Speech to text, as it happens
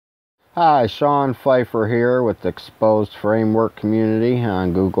Hi, Sean Pfeiffer here with the Exposed Framework community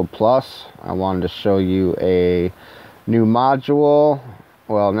on Google+. I wanted to show you a new module,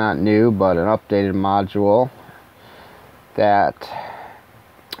 well, not new, but an updated module that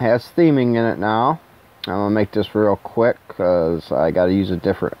has theming in it now. I'm going to make this real quick because I got to use a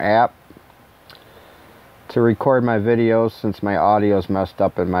different app to record my videos since my audio's messed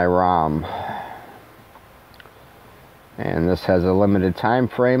up in my ROM. And this has a limited time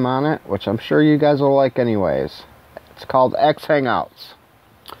frame on it, which I'm sure you guys will like anyways. It's called Xhangouts.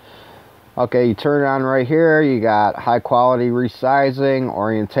 Okay, you turn it on right here. You got high quality resizing,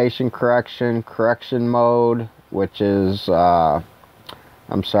 orientation correction, correction mode, which is,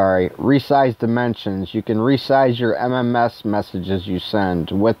 resize dimensions. You can resize your MMS messages you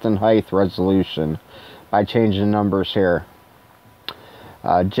send, width and height resolution, by changing numbers here.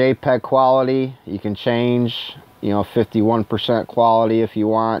 JPEG quality, you can change, 51% quality if you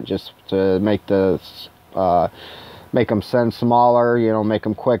want, just to make them send smaller, make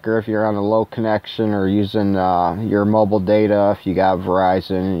them quicker if you're on a low connection or using your mobile data. If you got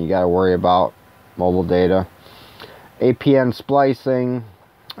Verizon, you got to worry about mobile data. APN splicing,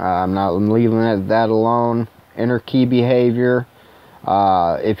 I'm leaving that alone. Inner key behavior.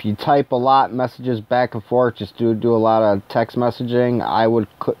 If you type a lot messages back and forth, just do a lot of text messaging, I would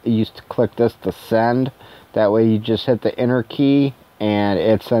use to click this to send. That way you just hit the enter key and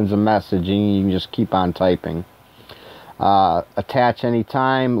it sends a message and you can just keep on typing. Attach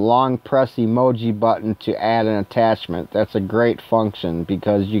anytime. Long press emoji button to add an attachment. That's a great function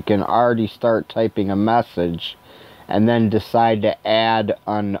because you can already start typing a message and then decide to add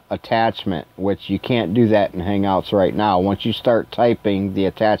an attachment, which you can't do that in Hangouts right now. Once you start typing, the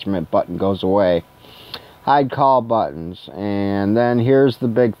attachment button goes away. Hide call buttons. And then here's the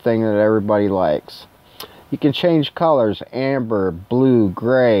big thing that everybody likes. You can change colors: amber, blue,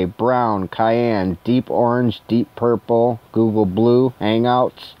 gray, brown, cayenne, deep orange, deep purple, Google Blue,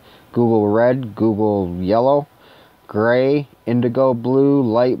 Hangouts, Google Red, Google Yellow, gray, indigo blue,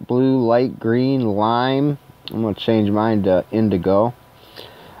 light green, lime. I'm going to change mine to indigo.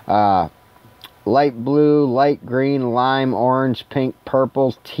 Light blue, light green, lime, orange, pink,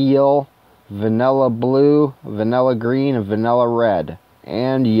 purple, teal, vanilla blue, vanilla green, and vanilla red,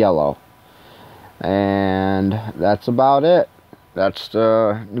 and yellow. And that's about it. That's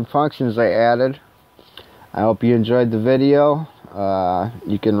the new functions they added. I hope you enjoyed the video.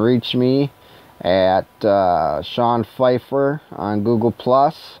 You can reach me at Sean Pfeiffer on Google+,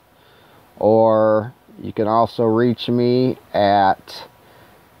 or you can also reach me at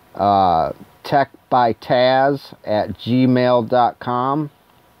techbytaz@gmail.com,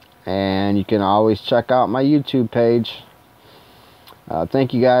 and you can always check out my YouTube page.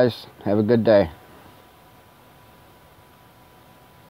 Thank you guys. Have a good day.